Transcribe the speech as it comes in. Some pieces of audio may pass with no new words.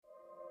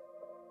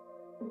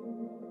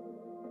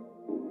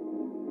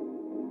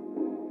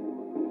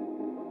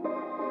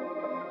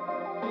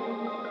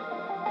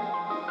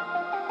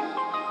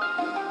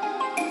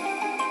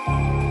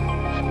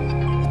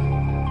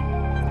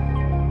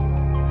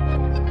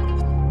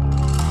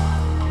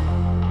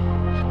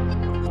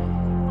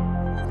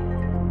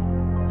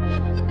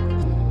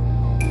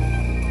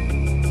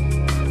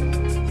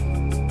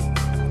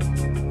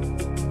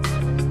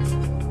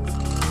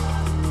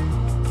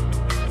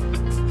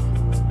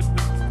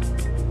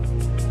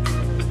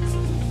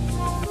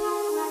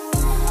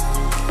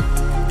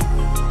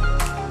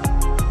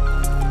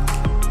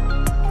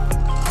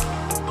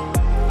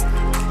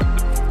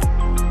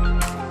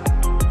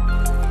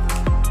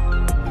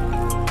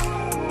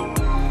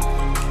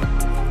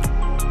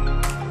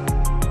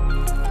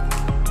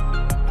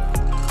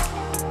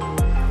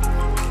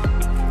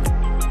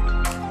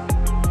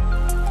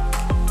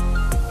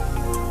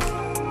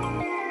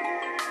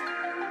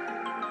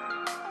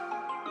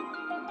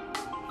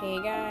Hey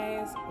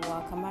guys,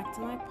 welcome back to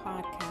my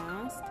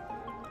podcast.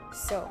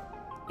 So,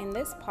 in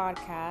this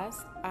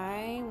podcast,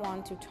 I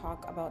want to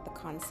talk about the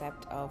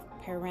concept of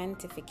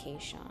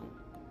parentification.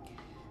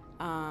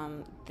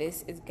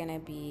 This is going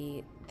to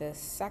be the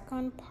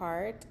second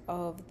part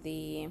of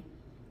the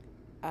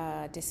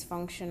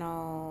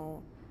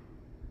dysfunctional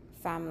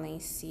family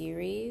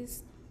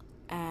series.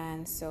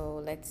 And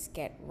so, let's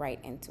get right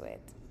into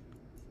it.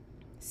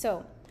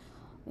 So,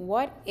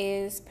 what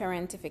is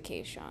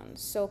parentification?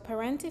 So,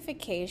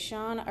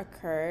 parentification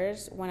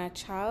occurs when a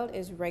child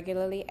is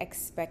regularly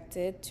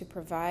expected to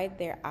provide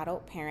their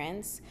adult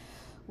parents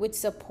with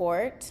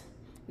support.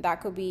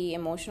 That could be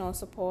emotional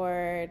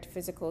support,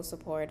 physical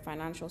support,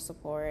 financial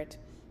support,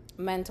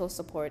 mental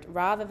support,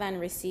 rather than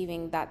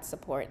receiving that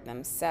support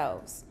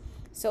themselves.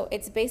 So,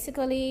 it's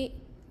basically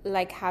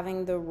like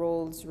having the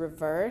roles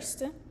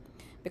reversed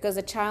because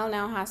the child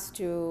now has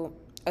to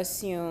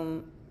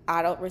assume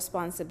adult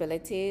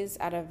responsibilities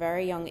at a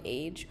very young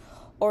age,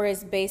 or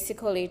is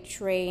basically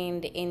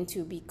trained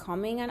into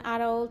becoming an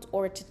adult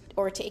or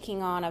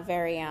taking on a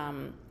very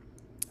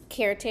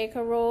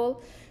caretaker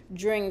role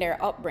during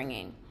their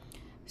upbringing.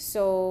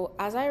 So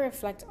as I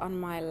reflect on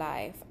my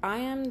life, I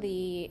am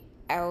the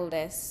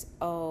eldest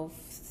of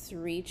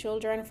 3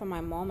 children from my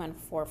mom and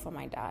 4 from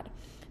my dad.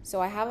 So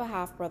I have a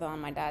half brother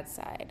on my dad's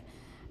side,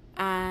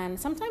 and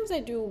sometimes I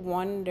do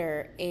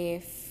wonder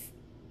if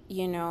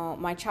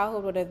my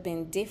childhood would have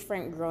been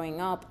different growing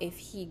up if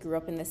he grew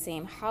up in the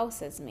same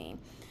house as me.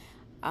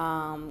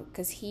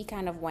 Because he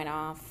kind of went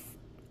off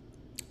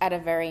at a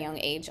very young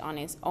age on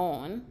his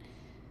own.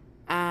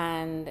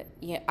 And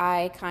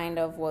I kind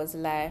of was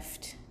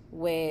left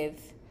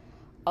with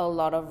a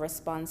lot of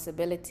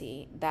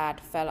responsibility that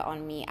fell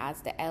on me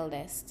as the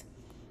eldest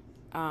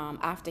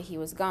after he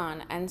was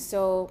gone. And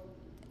so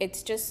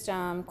it's just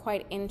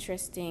quite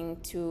interesting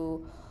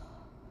to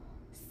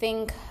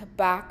think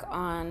back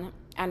on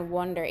and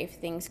wonder if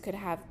things could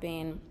have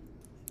been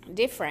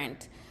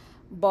different.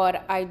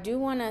 But I do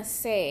want to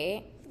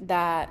say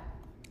that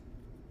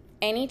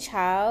any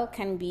child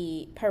can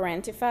be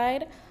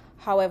parentified.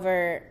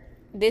 However,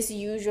 this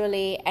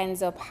usually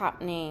ends up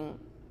happening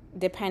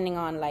depending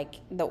on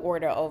like the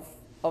order of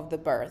the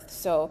birth.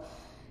 So,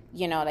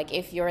 like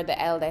if you're the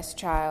eldest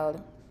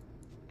child,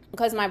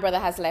 because my brother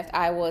has left,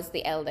 I was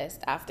the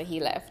eldest after he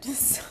left.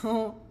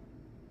 So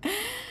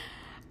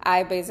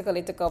I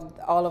basically took up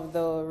all of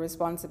the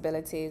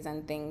responsibilities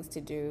and things to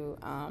do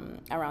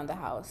around the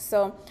house.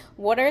 So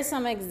what are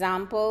some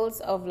examples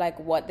of like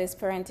what this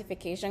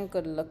parentification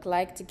could look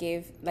like to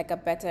give like a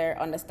better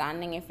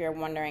understanding if you're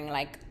wondering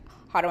like,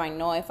 how do I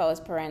know if I was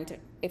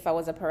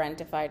a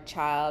parentified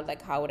child?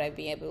 Like how would I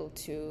be able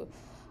to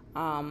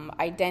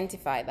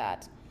identify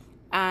that?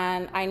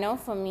 And I know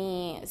for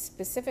me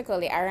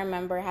specifically, I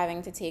remember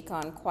having to take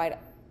on quite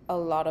a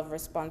lot of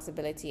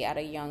responsibility at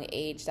a young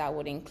age that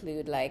would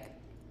include like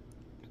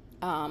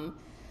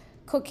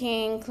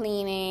cooking,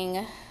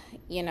 cleaning,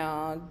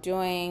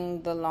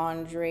 doing the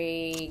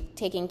laundry,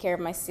 taking care of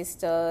my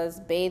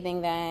sisters,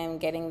 bathing them,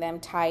 getting them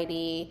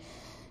tidy,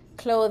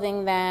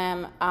 clothing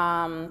them,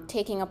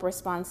 taking up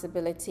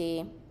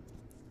responsibility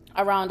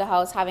around the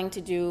house, having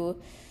to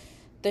do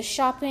the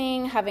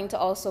shopping, having to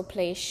also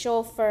play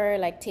chauffeur,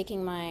 like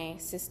taking my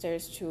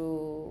sisters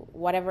to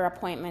whatever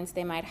appointments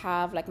they might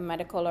have, like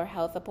medical or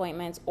health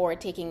appointments, or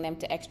taking them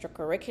to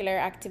extracurricular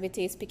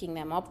activities, picking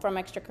them up from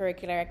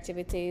extracurricular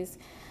activities.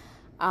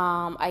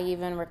 I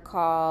even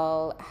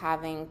recall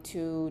having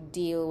to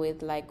deal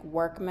with like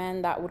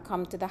workmen that would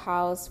come to the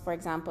house, for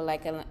example,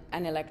 like an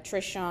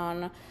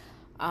electrician,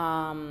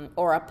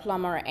 or a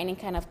plumber or any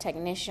kind of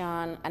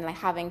technician, and like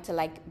having to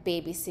like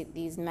babysit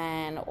these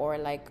men or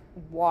like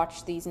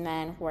watch these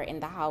men who are in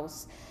the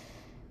house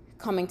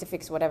coming to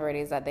fix whatever it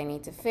is that they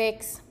need to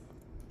fix.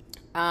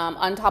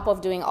 On top of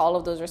doing all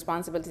of those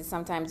responsibilities,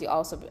 sometimes you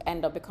also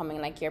end up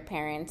becoming like your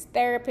parents'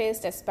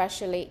 therapist,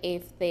 especially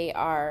if they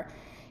are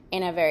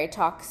in a very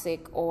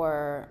toxic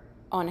or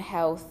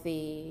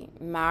unhealthy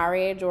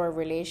marriage or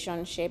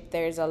relationship.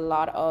 There's a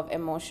lot of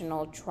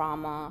emotional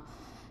trauma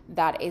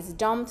that is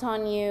dumped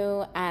on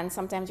you, and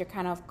sometimes you're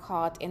kind of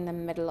caught in the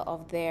middle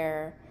of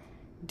their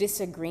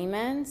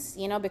disagreements,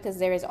 because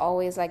there is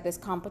always like this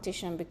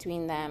competition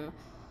between them,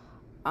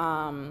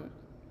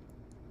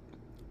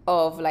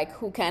 of like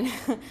who can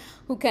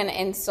who can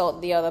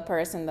insult the other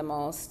person the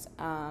most,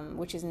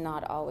 which is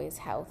not always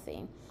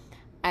healthy.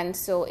 And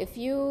so if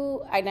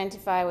you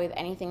identify with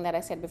anything that I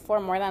said before,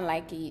 more than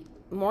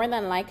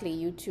likely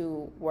you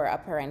too were a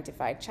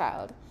parentified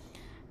child.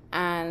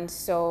 And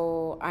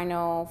so I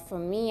know for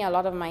me, a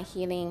lot of my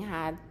healing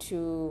had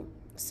to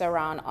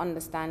surround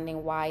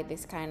understanding why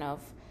this kind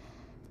of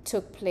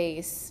took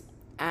place,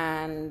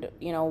 and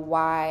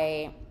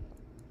why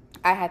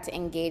I had to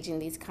engage in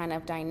these kind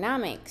of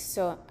dynamics.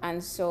 So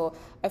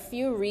a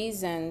few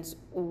reasons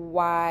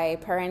why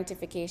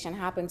parentification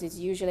happens is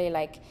usually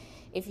like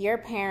if your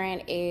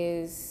parent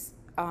is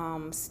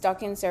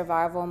stuck in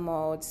survival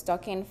mode,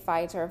 stuck in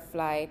fight or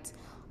flight,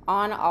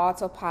 on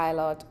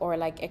autopilot, or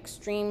like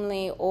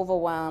extremely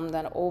overwhelmed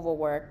and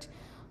overworked,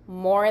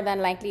 more than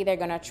likely they're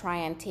going to try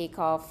and take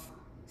off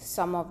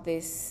some of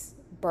this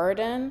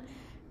burden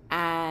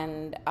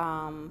and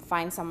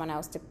find someone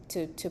else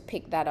to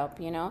pick that up.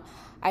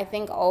 I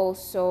think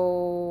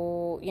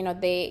also,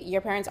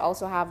 your parents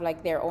also have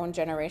like their own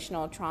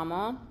generational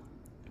trauma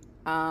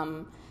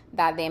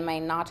that they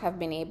might not have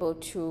been able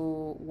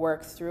to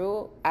work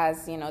through,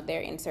 as they're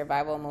in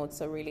survival mode.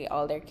 So really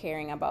all they're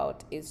caring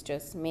about is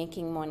just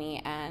making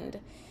money and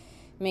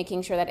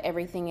making sure that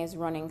everything is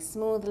running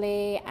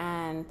smoothly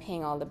and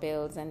paying all the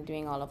bills and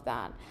doing all of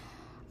that.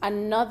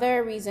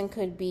 Another reason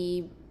could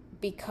be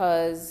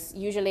because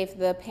usually if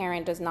the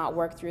parent does not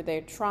work through their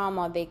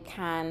trauma, they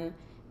can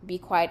be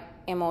quite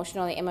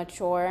emotionally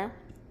immature.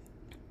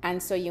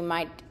 And so you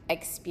might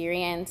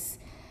experience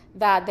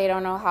that they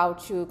don't know how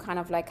to kind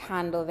of like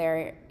handle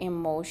their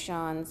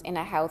emotions in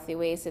a healthy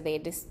way. So they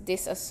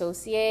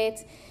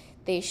disassociate,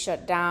 they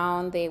shut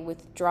down, they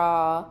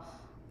withdraw,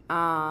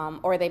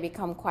 or they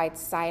become quite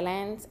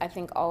silent. I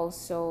think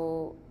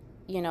also,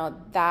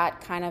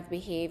 that kind of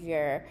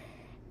behavior,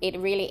 it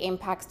really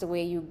impacts the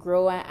way you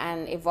grow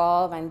and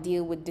evolve and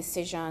deal with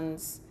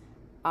decisions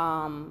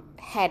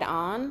head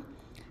on.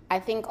 I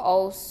think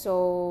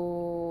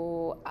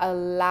also a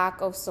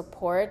lack of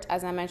support,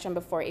 as I mentioned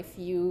before, if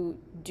you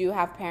do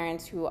have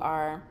parents who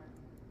are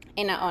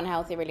in an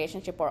unhealthy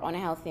relationship or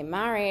unhealthy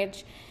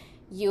marriage,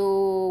 you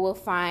will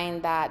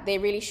find that they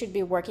really should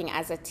be working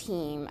as a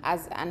team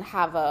and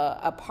have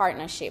a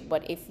partnership.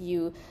 But if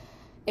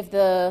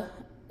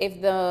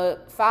the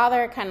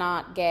father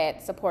cannot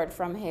get support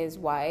from his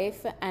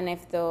wife, and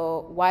if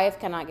the wife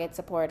cannot get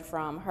support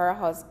from her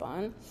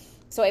husband,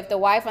 so if the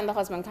wife and the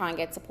husband can't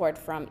get support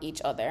from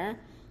each other,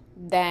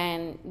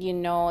 then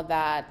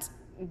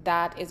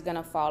that is going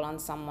to fall on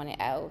someone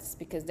else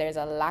because there's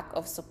a lack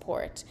of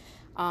support.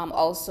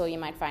 Also, you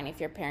might find if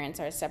your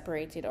parents are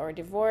separated or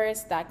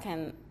divorced, that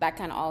can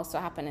also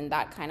happen in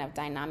that kind of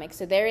dynamic.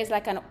 So there is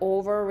like an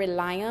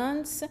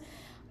over-reliance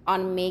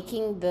on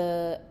making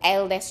the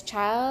eldest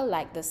child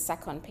like the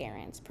second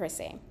parent per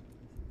se.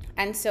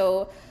 And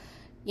so,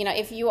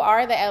 if you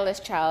are the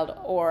eldest child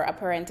or a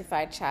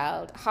parentified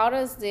child, how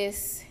does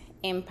this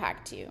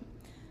impact you?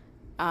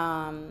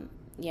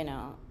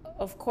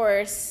 Of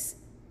course,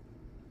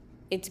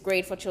 it's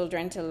great for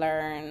children to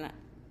learn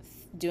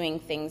doing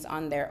things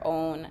on their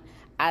own,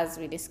 as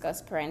we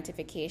discuss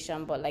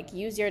parentification, but like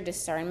use your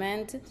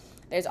discernment.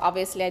 There's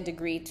obviously a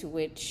degree to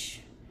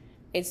which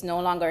it's no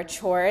longer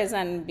chores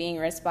and being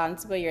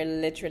responsible. You're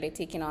literally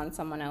taking on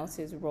someone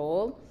else's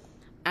role.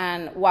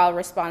 And while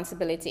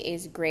responsibility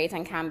is great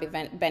and can be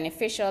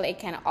beneficial, it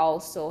can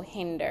also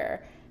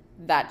hinder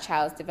that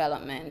child's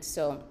development.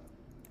 So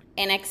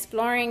in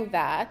exploring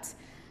that,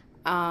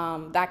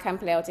 that can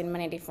play out in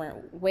many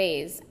different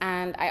ways.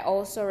 And I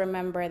also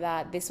remember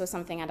that this was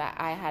something that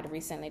I had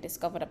recently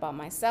discovered about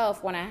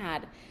myself when I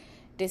had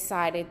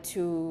decided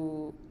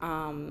to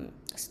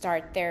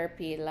start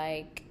therapy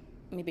like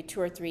maybe 2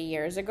 or 3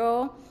 years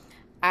ago.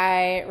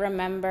 I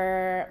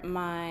remember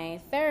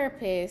my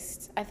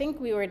therapist, I think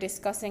we were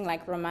discussing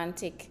like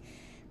romantic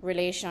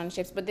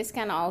relationships, but this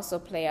can also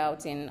play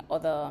out in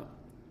other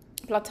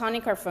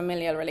platonic or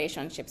familial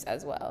relationships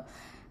as well.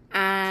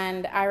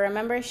 And I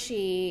remember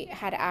she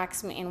had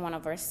asked me in one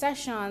of our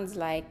sessions,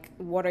 like,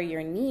 what are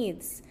your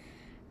needs?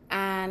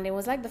 And it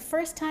was like the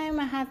first time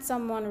I had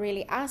someone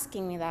really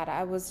asking me that.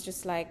 I was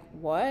just like,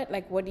 what?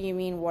 Like, what do you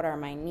mean, what are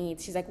my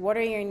needs? She's like, what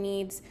are your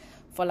needs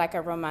for like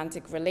a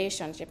romantic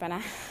relationship? And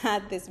I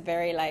had this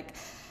very like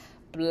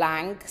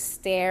blank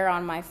stare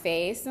on my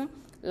face.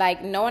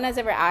 Like, no one has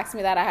ever asked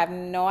me that. I have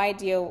no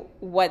idea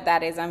what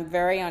that is. I'm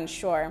very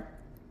unsure.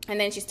 And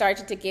then she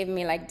started to give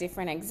me like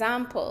different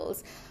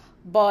examples.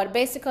 But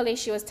basically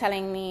she was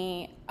telling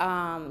me,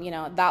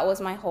 that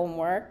was my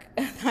homework.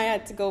 I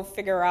had to go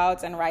figure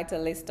out and write a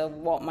list of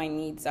what my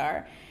needs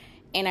are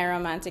in a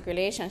romantic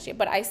relationship.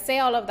 But I say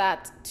all of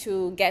that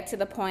to get to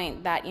the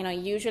point that,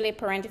 usually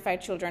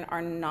parentified children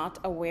are not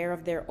aware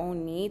of their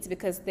own needs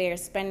because they're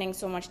spending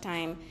so much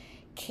time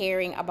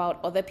caring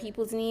about other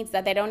people's needs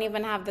that they don't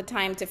even have the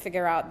time to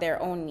figure out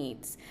their own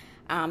needs.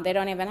 They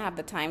don't even have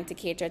the time to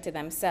cater to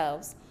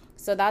themselves.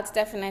 So that's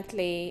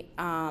definitely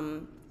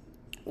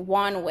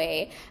one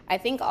way. I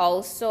think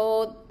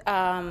also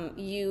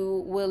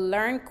you will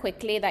learn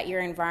quickly that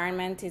your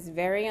environment is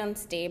very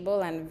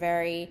unstable and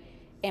very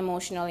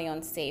emotionally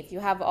unsafe. You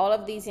have all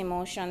of these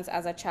emotions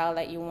as a child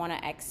that you want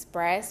to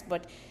express,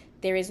 but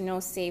there is no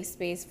safe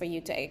space for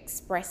you to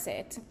express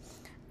it.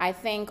 I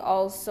think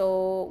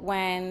also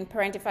when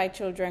parentified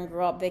children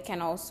grow up, they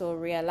can also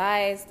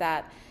realize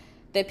that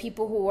the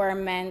people who were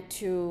meant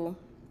to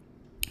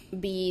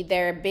be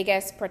their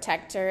biggest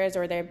protectors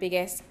or their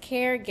biggest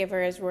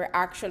caregivers were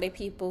actually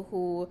people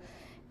who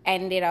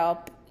ended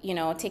up,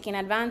 taking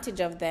advantage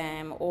of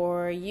them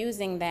or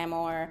using them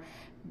or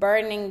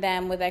burdening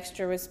them with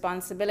extra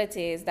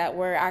responsibilities that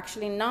were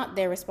actually not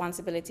their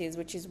responsibilities,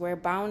 which is where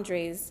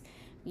boundaries,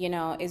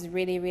 is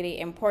really, really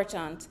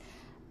important.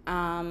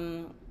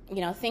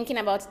 Thinking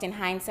about it in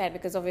hindsight,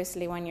 because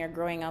obviously when you're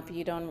growing up,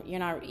 you're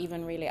not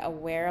even really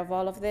aware of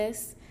all of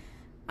this.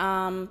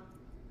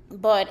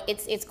 But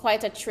it's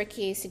quite a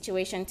tricky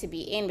situation to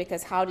be in,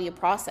 because how do you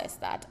process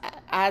that?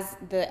 As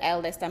the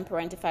eldest and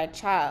parentified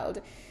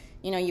child,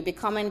 you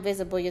become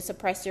invisible, you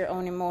suppress your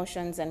own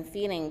emotions and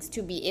feelings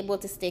to be able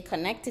to stay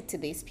connected to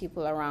these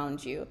people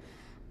around you.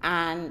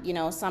 And,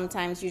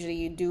 sometimes usually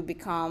you do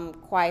become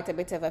quite a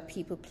bit of a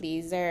people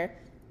pleaser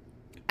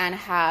and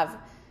have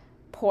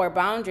poor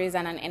boundaries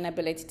and an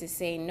inability to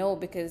say no,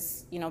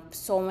 because,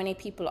 so many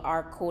people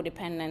are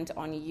codependent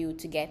on you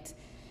to get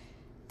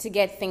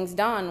things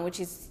done, which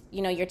is,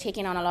 you're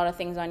taking on a lot of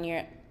things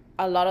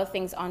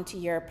onto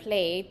your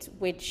plate,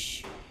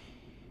 which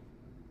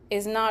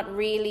is not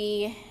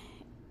really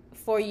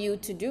for you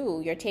to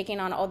do. You're taking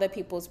on other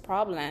people's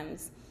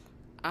problems.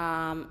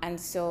 And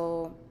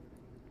so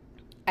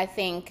I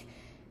think,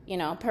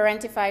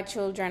 parentified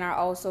children are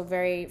also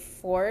very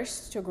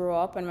forced to grow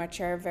up and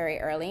mature very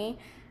early.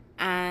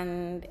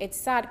 And it's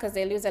sad because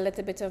they lose a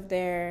little bit of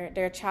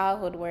their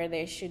childhood where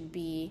they should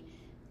be,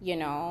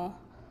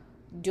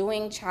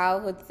 doing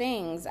childhood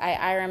things.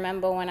 I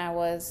remember when I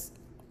was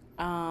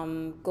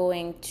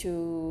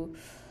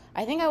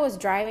I think I was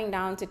driving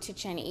down to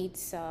Chichen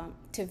Itza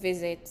to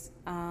visit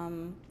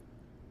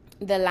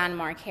the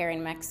landmark here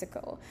in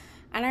Mexico.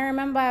 And I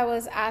remember I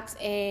was at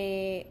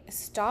a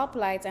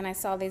stoplight and I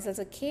saw these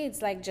little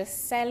kids like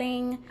just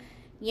selling,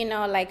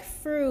 like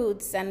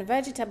fruits and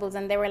vegetables.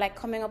 And they were like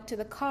coming up to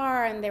the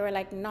car and they were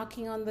like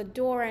knocking on the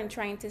door and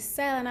trying to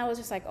sell. And I was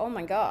just like, oh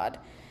my God.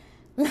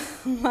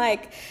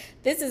 Like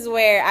this is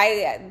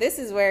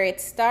where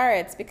it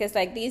starts, because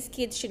like these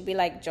kids should be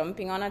like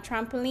jumping on a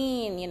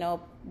trampoline,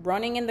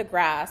 running in the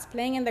grass,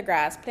 playing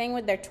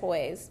with their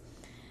toys.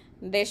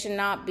 They should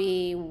not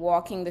be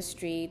walking the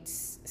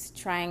streets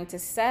trying to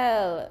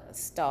sell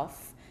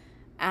stuff.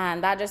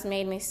 And that just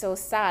made me so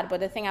sad. But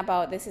the thing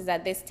about this is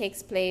that this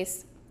takes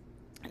place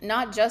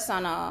not just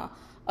on a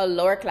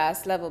lower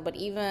class level, but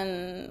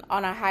even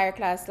on a higher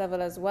class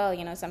level as well.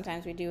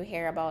 Sometimes we do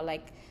hear about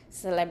like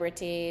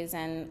celebrities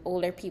and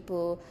older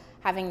people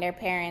having their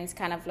parents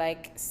kind of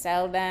like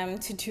sell them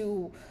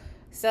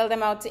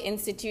out to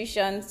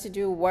institutions to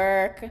do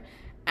work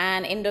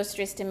and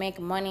industries to make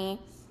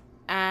money.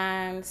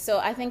 And so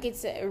I think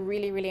it's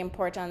really, really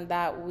important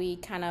that we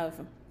kind of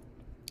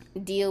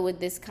deal with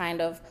this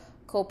kind of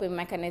coping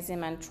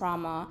mechanism and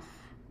trauma.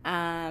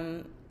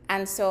 And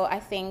so I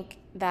think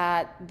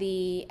that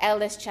the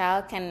eldest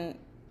child can,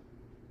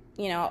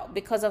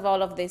 because of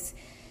all of this,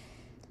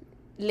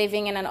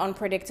 living in an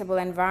unpredictable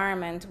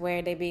environment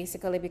where they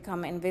basically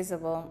become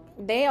invisible,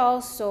 they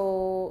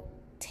also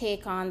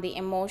take on the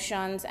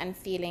emotions and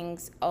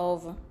feelings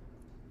of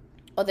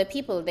other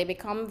people. They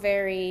become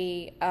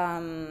very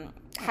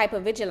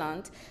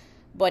hypervigilant.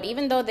 But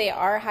even though they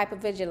are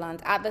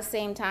hypervigilant, at the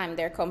same time,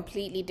 they're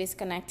completely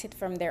disconnected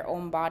from their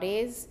own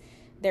bodies,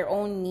 their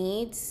own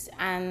needs,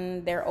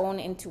 and their own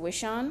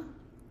intuition.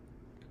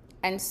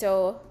 And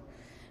so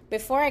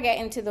before I get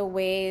into the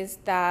ways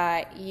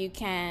that you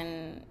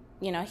can,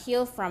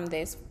 heal from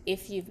this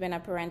if you've been a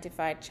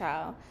parentified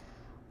child,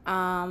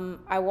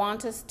 I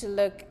want us to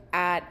look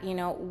at,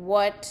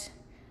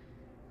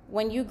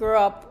 when you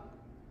grow up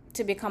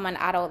to become an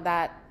adult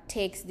that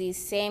takes these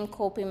same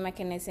coping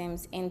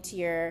mechanisms into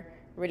your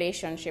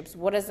relationships,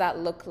 what does that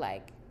look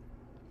like?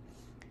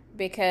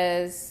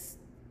 Because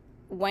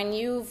when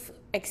you've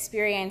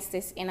experienced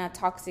this in a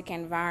toxic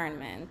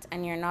environment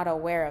and you're not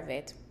aware of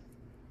it,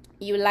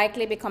 you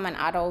likely become an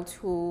adult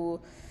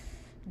who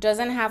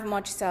doesn't have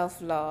much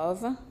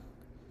self-love.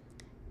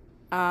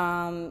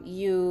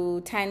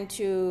 You tend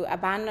to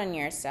abandon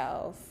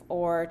yourself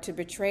or to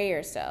betray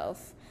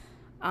yourself.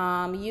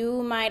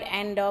 You might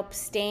end up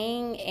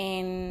staying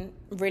in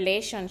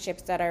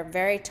relationships that are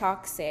very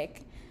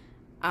toxic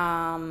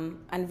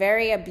and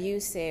very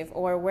abusive,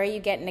 or where you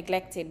get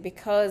neglected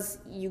because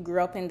you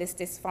grew up in this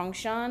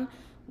dysfunction,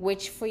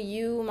 which for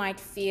you might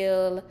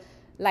feel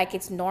like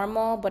it's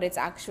normal, but it's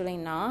actually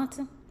not.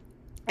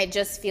 It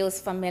just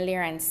feels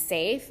familiar and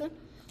safe.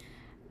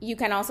 You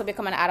can also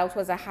become an adult who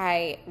has a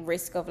high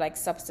risk of like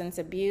substance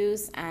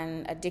abuse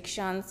and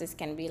addictions. This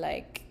can be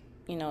like,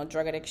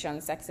 drug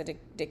addiction, sex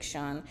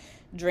addiction,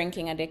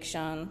 drinking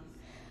addiction.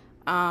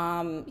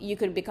 You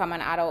could become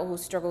an adult who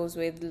struggles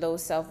with low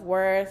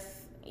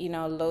self-worth,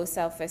 low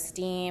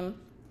self-esteem.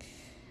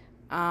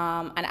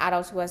 An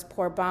adult who has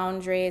poor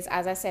boundaries.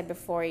 As I said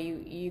before,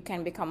 you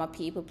can become a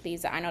people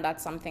pleaser. I know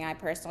that's something I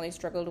personally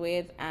struggled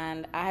with,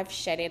 and I have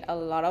shedded a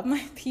lot of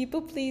my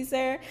people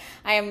pleaser.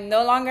 I am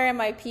no longer in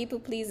my people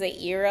pleaser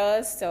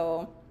era,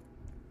 so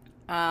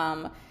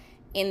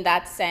in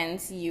that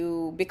sense,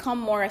 you become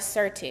more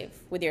assertive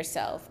with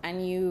yourself,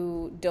 and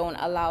you don't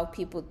allow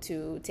people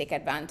to take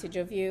advantage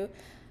of you.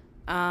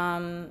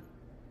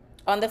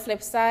 On the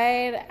flip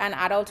side, an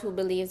adult who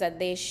believes that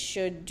they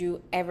should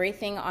do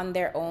everything on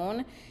their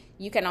own,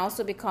 you can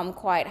also become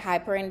quite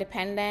hyper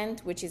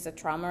independent, which is a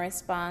trauma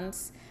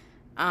response.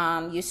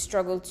 You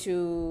struggle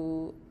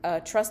to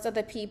trust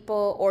other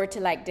people or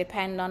to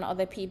depend on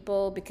other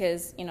people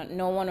because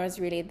no one was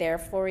really there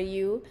for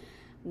you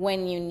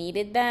when you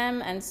needed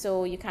them, and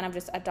so you kind of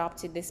just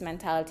adopted this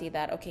mentality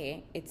that,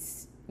 okay,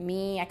 it's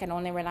me, I can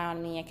only rely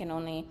on me, I can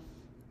only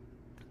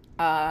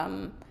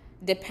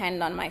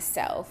depend on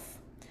myself.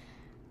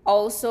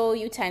 Also,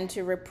 you tend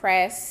to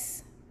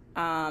repress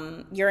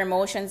your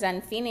emotions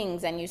and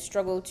feelings, and you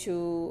struggle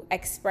to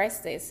express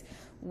this,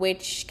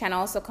 which can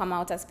also come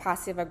out as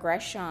passive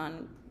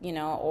aggression,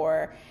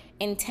 or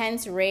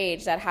intense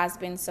rage that has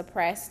been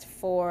suppressed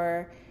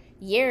for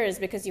years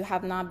because you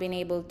have not been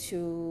able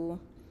to,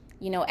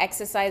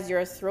 exercise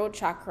your throat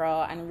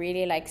chakra and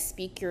really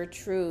speak your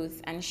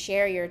truth and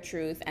share your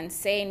truth and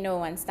say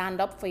no and stand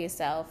up for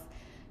yourself,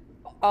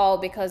 all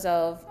because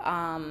of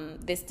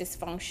this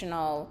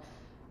dysfunctional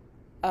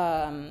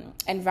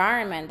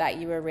environment that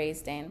you were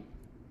raised in.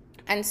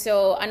 And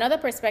so another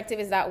perspective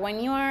is that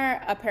when you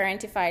are a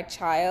parentified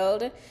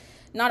child,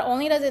 not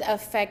only does it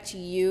affect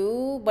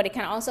you, but it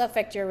can also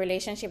affect your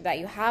relationship that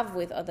you have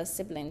with other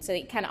siblings. So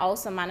it can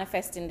also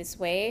manifest in this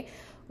way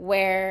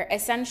where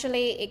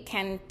essentially it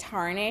can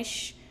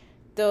tarnish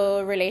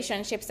the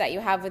relationships that you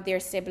have with your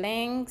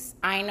siblings.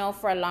 I know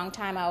for a long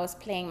time I was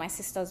playing my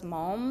sister's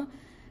mom,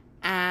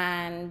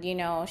 and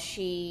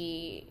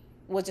she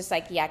was just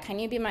like, yeah, can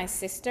you be my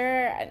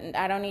sister?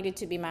 I don't need it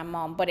to be my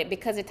mom. But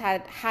because it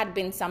had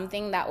been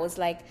something that was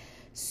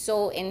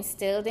so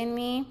instilled in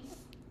me,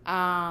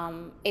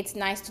 it's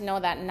nice to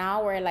know that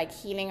now we're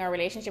healing our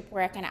relationship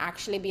where I can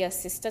actually be a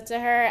sister to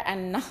her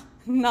and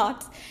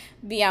not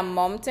be a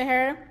mom to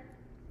her,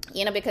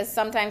 because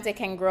sometimes they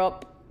can grow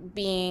up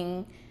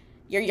being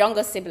your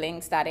younger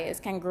siblings, that is,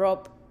 can grow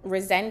up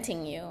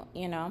resenting you,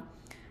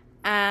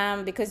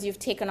 because you've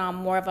taken on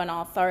more of an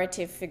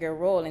authoritative figure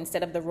role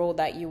instead of the role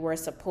that you were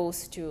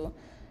supposed to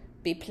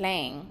be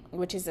playing,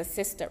 which is a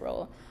sister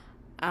role.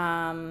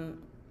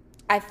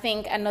 I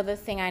think another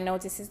thing I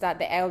noticed is that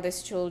the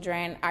eldest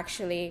children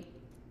actually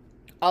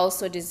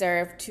also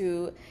deserve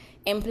to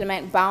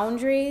implement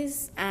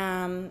boundaries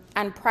and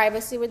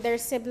privacy with their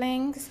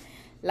siblings,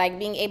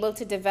 being able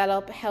to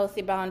develop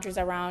healthy boundaries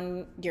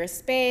around your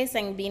space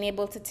and being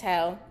able to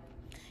tell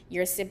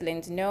your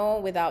siblings no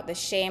without the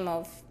shame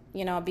of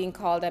being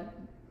called a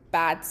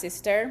bad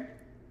sister,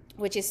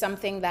 which is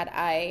something that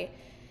I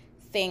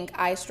think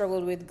I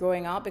struggled with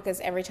growing up, because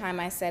every time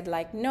I said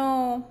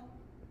no,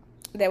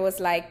 there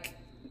was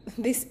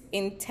this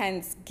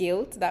intense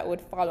guilt that would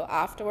follow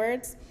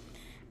afterwards.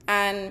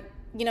 And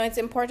it's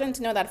important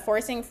to know that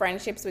forcing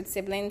friendships with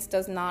siblings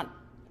does not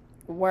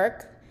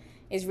work.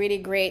 It's really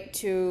great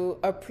to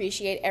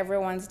appreciate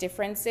everyone's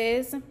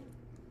differences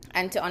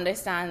and to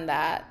understand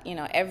that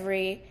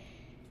every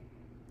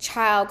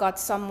child got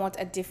somewhat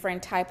a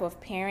different type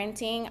of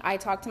parenting. I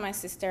talked to my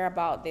sister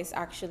about this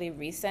actually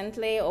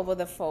recently over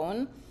the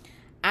phone,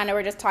 and we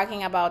were just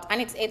talking about,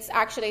 and it's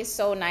actually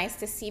so nice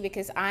to see,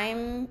 because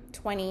I'm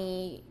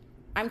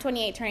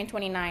 28 turning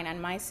 29,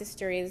 and my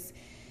sister is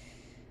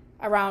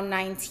around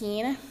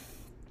 19.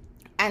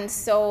 And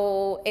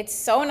so it's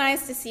so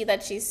nice to see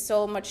that she's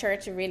so mature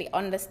to really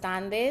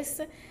understand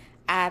this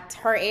at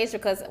her age,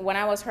 because when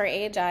I was her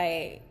age,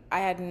 I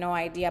had no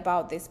idea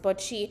about this, but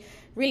she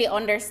really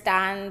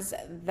understands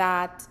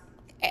that,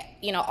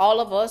 all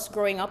of us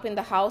growing up in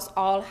the house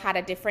all had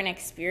a different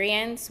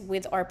experience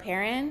with our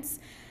parents.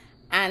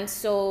 And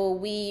so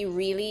we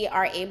really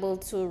are able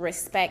to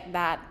respect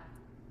that.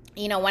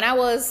 When I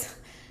was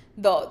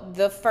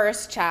the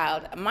first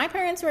child, my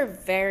parents were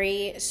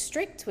very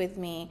strict with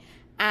me.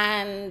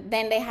 And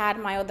then they had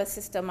my other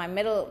sister, my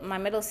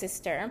middle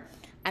sister,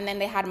 and then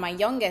they had my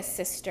youngest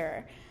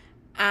sister.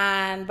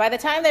 And by the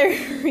time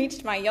they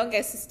reached my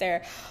youngest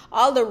sister,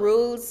 all the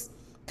rules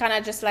kind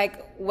of just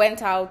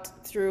went out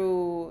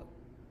through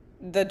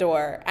the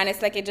door. And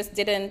it's it just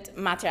didn't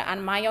matter.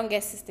 And my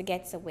youngest sister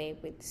gets away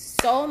with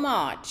so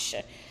much,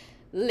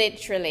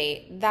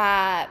 literally,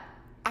 that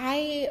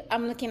I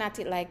am looking at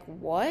it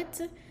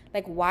what?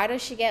 Why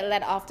does she get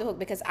let off the hook?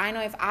 Because I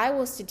know if I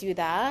was to do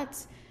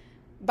that,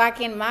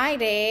 back in my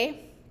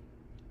day,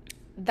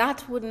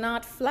 that would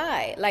not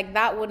fly.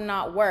 That would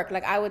not work.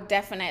 I would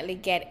definitely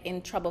get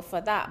in trouble for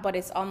that. But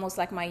it's almost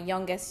my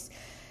youngest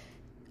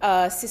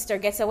sister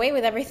gets away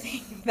with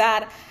everything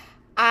that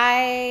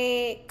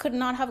I could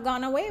not have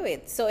gone away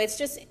with. So it's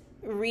just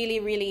really,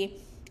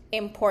 really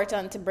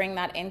important to bring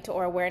that into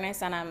our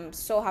awareness. And I'm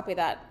so happy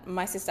that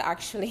my sister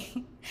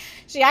actually,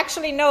 she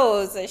actually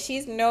knows.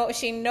 She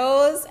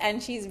knows,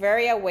 and she's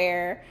very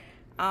aware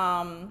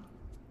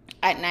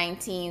at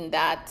 19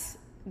 that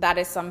that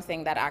is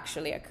something that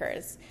actually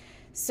occurs.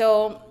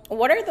 So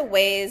what are the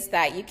ways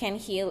that you can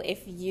heal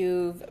if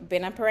you've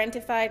been a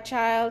parentified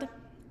child?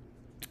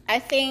 I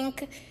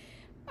think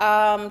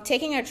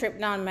taking a trip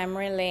down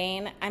memory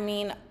lane, I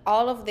mean,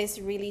 all of this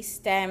really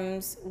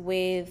stems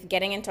with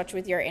getting in touch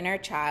with your inner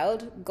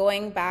child,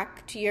 going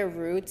back to your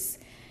roots,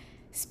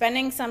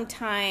 spending some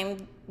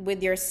time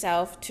with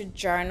yourself to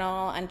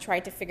journal and try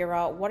to figure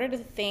out what are the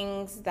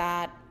things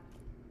that,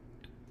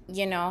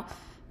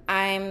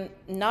 I'm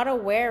not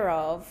aware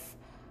of.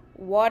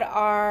 What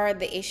are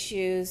the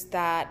issues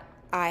that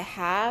I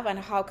have, and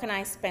how can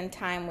I spend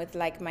time with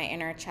like my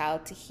inner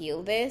child to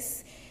heal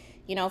this?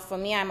 For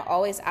me, I'm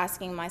always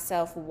asking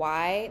myself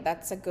why.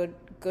 That's a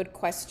good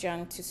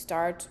question to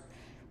start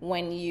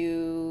when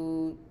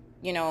you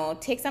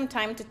take some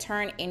time to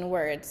turn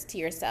inwards to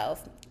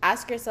yourself.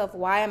 Ask yourself,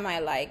 why am I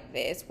like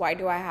this? Why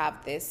do I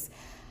have this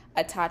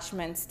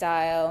attachment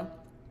style?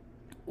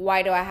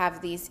 Why do I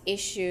have these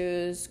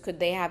issues? Could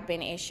they have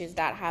been issues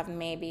that have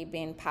maybe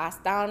been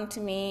passed down to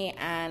me?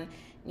 And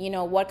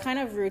what kind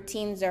of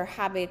routines or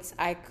habits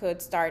I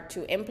could start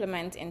to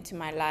implement into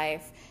my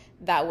life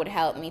that would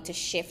help me to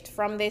shift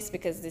from this,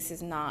 because this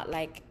is not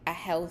like a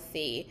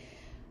healthy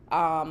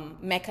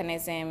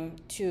mechanism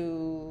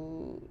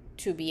to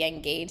be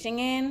engaging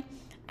in.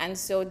 And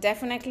so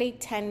definitely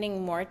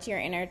tending more to your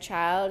inner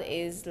child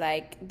is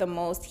like the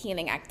most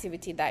healing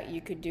activity that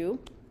you could do.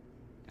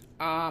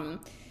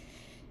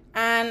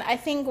 And I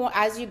think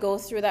as you go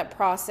through that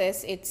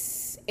process,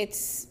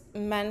 it's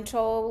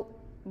mental,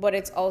 but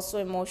it's also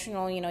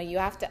emotional. You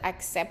have to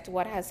accept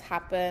what has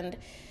happened,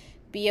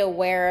 be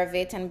aware of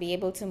it, and be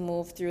able to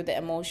move through the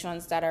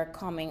emotions that are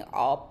coming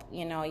up.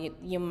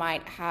 You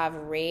might have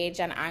rage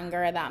and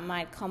anger that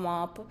might come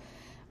up.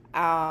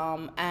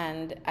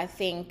 And I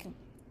think,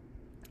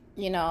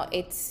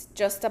 it's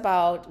just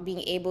about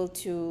being able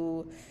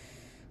to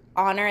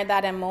honor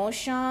that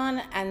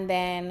emotion and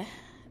then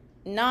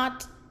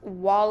not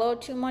wallow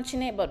too much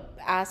in it, but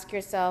ask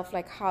yourself,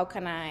 like, how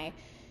can I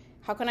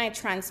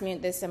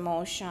transmute this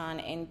emotion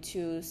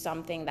into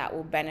something that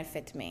will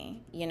benefit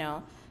me,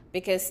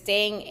 because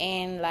staying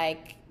in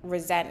like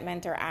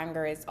resentment or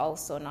anger is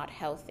also not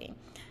healthy.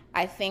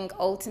 I think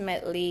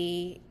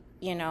ultimately,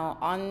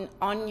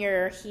 on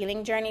your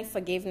healing journey,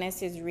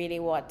 forgiveness is really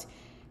what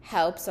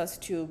helps us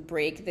to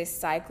break this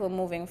cycle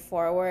moving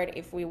forward.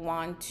 If we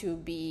want to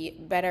be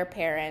better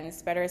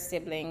parents, better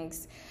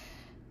siblings,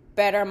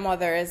 better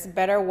mothers,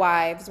 better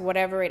wives,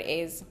 whatever it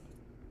is,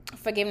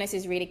 forgiveness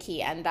is really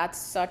key. And that's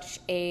such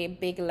a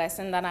big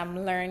lesson that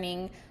I'm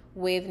learning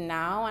with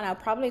now. And I'll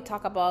probably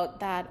talk about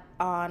that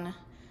on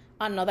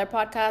another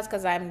podcast,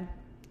 because I'm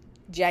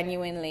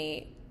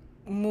genuinely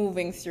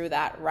moving through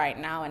that right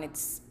now. And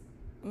it's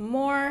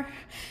more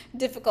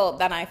difficult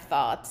than I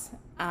thought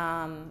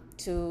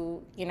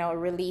to,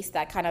 release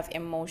that kind of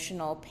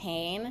emotional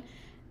pain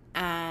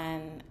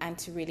and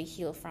to really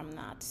heal from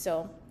that.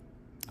 So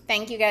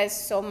thank you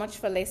guys so much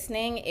for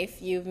listening.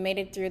 If you've made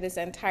it through this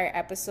entire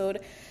episode,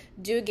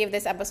 do give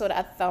this episode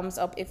a thumbs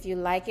up if you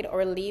like it,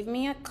 or leave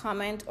me a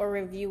comment or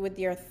review with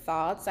your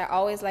thoughts. I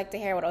always like to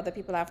hear what other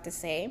people have to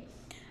say.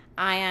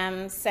 I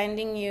am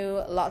sending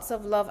you lots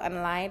of love and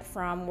light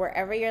from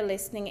wherever you're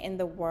listening in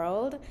the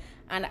world,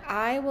 and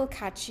I will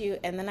catch you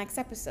in the next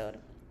episode.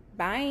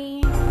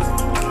 Bye.